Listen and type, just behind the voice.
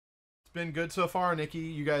been good so far, Nikki.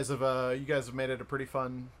 You guys have made it a pretty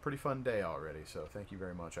fun day already. So thank you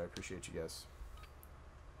very much. I appreciate you guys.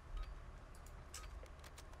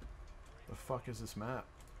 The fuck is this map?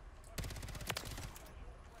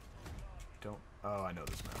 Don't. Oh, I know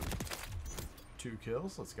this map. 2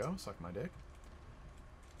 kills. Let's go. Suck my dick.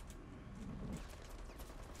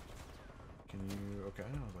 Can you? Okay.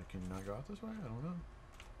 I was like, can you not go out this way? I don't know.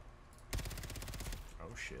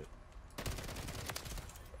 Oh shit.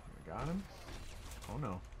 We got him. Oh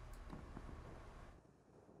no.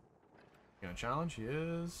 Gonna challenge? He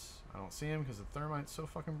is. I don't see him because the thermite's so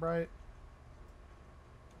fucking bright.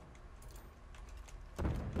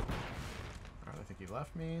 Alright, I think he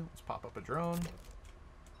left me. Let's pop up a drone.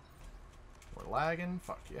 We're lagging.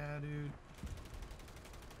 Fuck yeah, dude.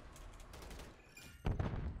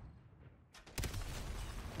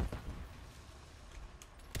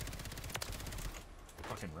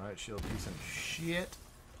 Fucking riot shield piece of shit.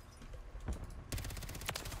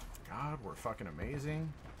 God, we're fucking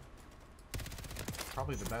amazing.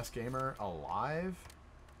 Probably the best gamer alive,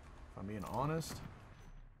 if I'm being honest.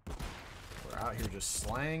 We're out here just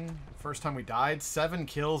slaying. First time we died, 7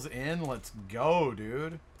 kills in. Let's go,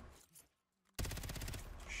 dude.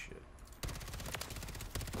 Shit.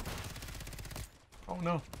 Oh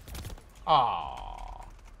no. Aww.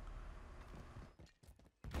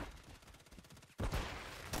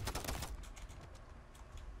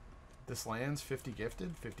 This lands 50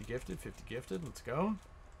 gifted, 50 gifted, 50 gifted. Let's go.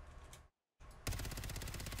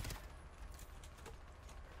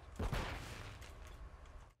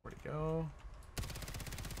 Where'd he go?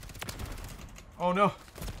 Oh no.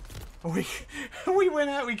 We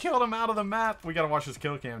killed him out of the map. We gotta watch this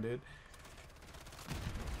kill cam, dude.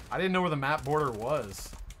 I didn't know where the map border was.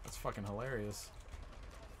 That's fucking hilarious.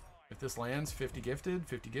 If this lands, 50 gifted,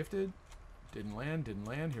 50 gifted. Didn't land, didn't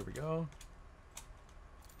land. Here we go.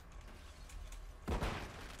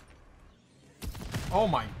 Oh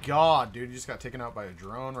my god, dude. He just got taken out by a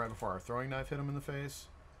drone right before our throwing knife hit him in the face.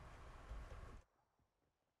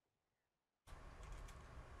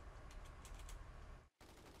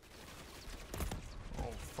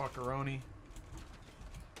 Oh, fuckeroni.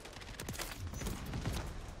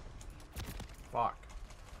 Fuck.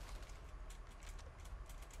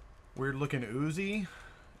 Weird looking Uzi.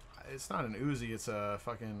 It's not an Uzi, it's a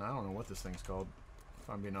fucking, I don't know what this thing's called, if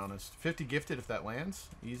I'm being honest. 50 gifted if that lands.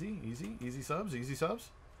 Easy, easy, easy subs, easy subs.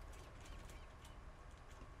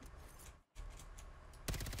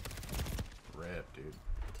 Rip, dude.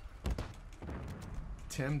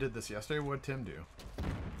 Tim did this yesterday. What'd Tim do?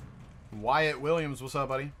 Wyatt Williams, what's up,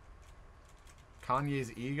 buddy?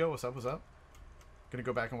 Kanye's ego, what's up, what's up? Gonna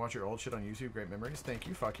go back and watch your old shit on YouTube. Great memories. Thank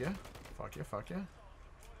you. Fuck yeah. Fuck yeah, fuck yeah.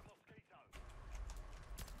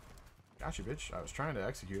 Gotcha, bitch. I was trying to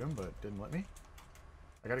execute him, but didn't let me.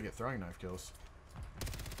 I gotta get throwing knife kills.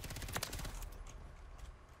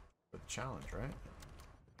 For the challenge, right?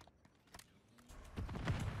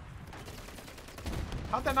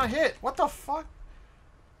 How'd that not hit? What the fuck?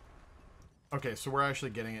 Okay, so we're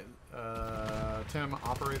actually getting it. Tim,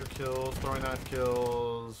 operator kills, throwing knife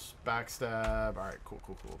kills, backstab. Alright, cool,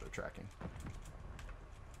 cool, cool. They're tracking.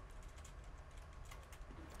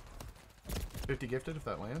 50 gifted if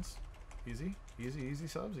that lands. Easy, easy, easy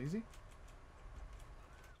subs, easy.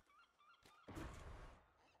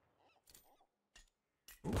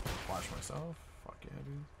 Ooh, flash myself. Fuck yeah,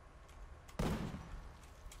 dude.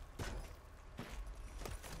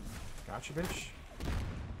 Gotcha, bitch.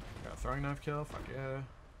 Got a throwing knife kill. Fuck yeah.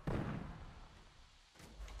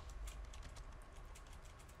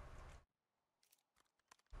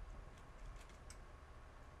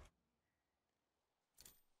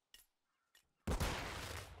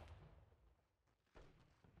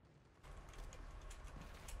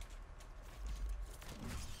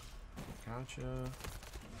 Gotcha.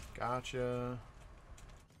 Gotcha.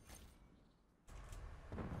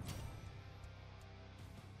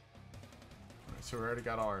 So we already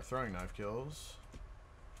got all our throwing knife kills.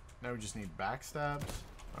 Now we just need backstabs.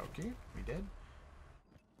 Okay, we did.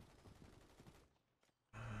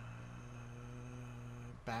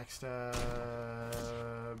 Backstab.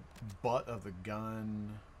 Butt of the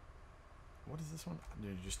gun. What is this one?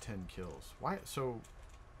 Just 10 kills. Why? So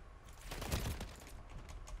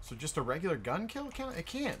just a regular gun kill count? It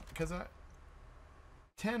can't, because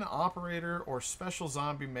 10 operator or special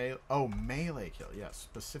zombie melee. Oh, melee kill. Yes,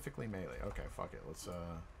 specifically melee. Okay, fuck it. Let's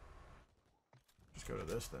just go to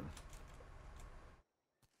this then.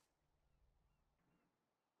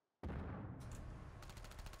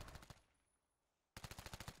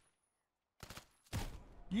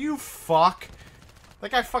 You fuck.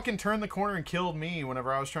 That guy fucking turned the corner and killed me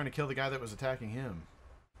whenever I was trying to kill the guy that was attacking him.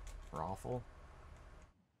 Raffle.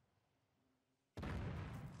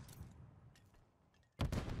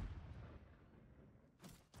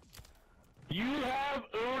 You have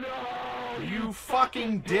Uno! You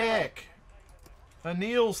fucking dick!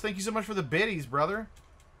 Anils, thank you so much for the biddies, brother.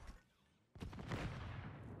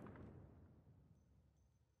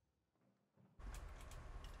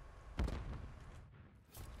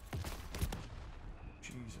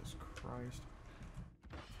 Jesus Christ.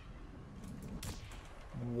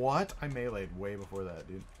 What? I meleeed way before that,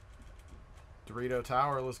 dude. Dorito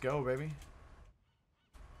Tower, let's go, baby.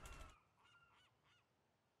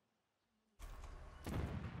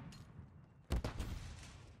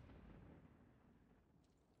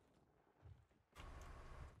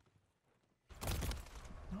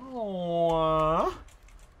 Oh.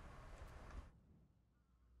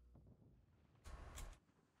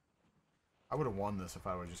 I would have won this if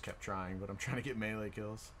I would have just kept trying, but I'm trying to get melee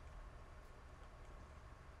kills.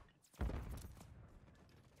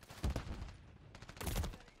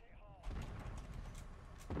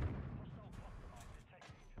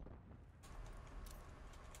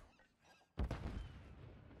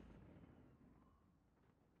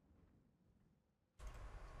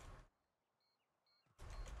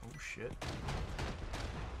 Oh shit.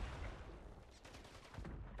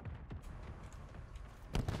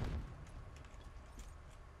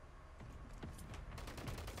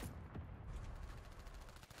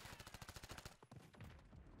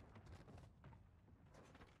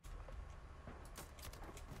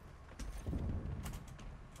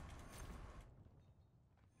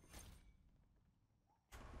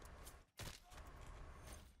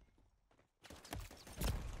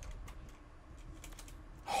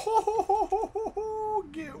 Oh,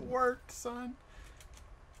 get worked, son.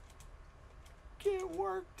 Get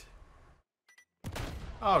worked.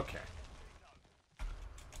 Okay.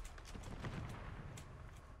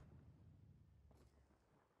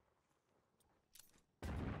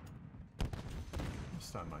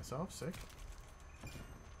 Stun myself, sick.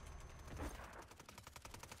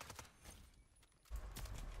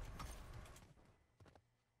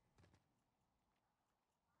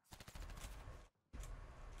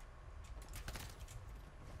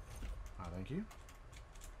 Ah, thank you.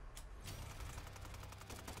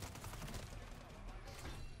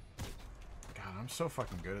 God, I'm so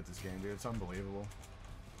fucking good at this game, dude. It's unbelievable.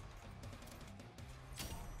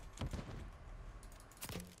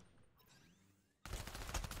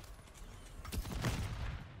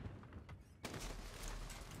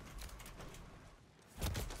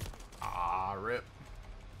 Ah, rip.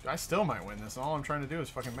 I still might win this. All I'm trying to do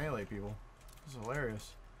is fucking melee people. This is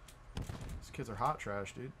hilarious. These kids are hot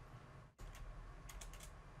trash, dude.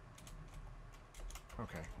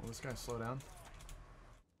 Okay, will this guy slow down?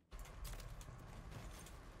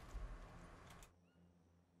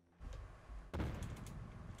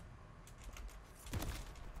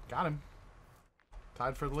 Got him.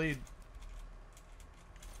 Tied for the lead.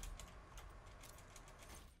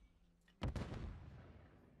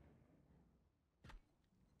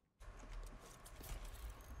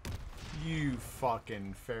 You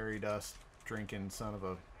fucking fairy dust drinking son of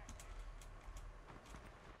a...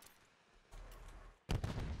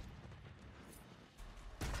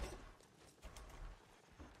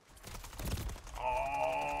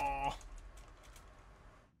 Oh!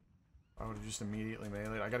 I would have just immediately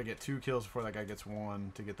meleeed. I gotta get 2 kills before that guy gets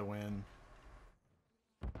 1 to get the win.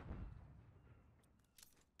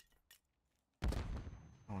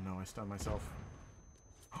 Oh no, I stunned myself.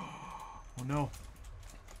 Oh no.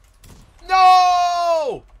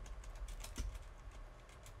 No!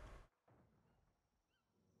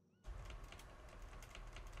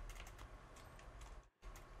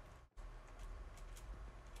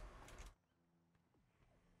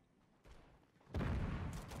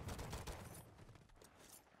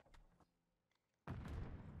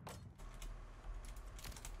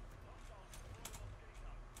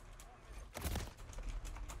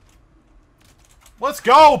 Let's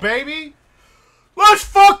go, baby! Let's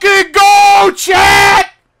fucking go,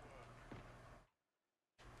 chat!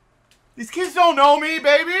 These kids don't know me,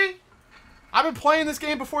 baby! I've been playing this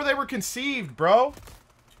game before they were conceived, bro.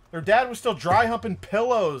 Their dad was still dry humping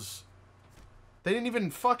pillows. They didn't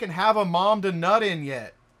even fucking have a mom to nut in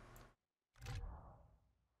yet.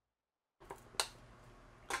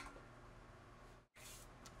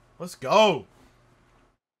 Let's go.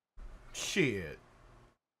 Shit.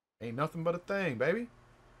 Ain't nothing but a thing, baby.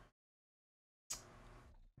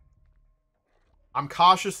 I'm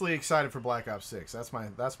cautiously excited for Black Ops 6. That's my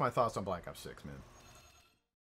thoughts on Black Ops 6, man.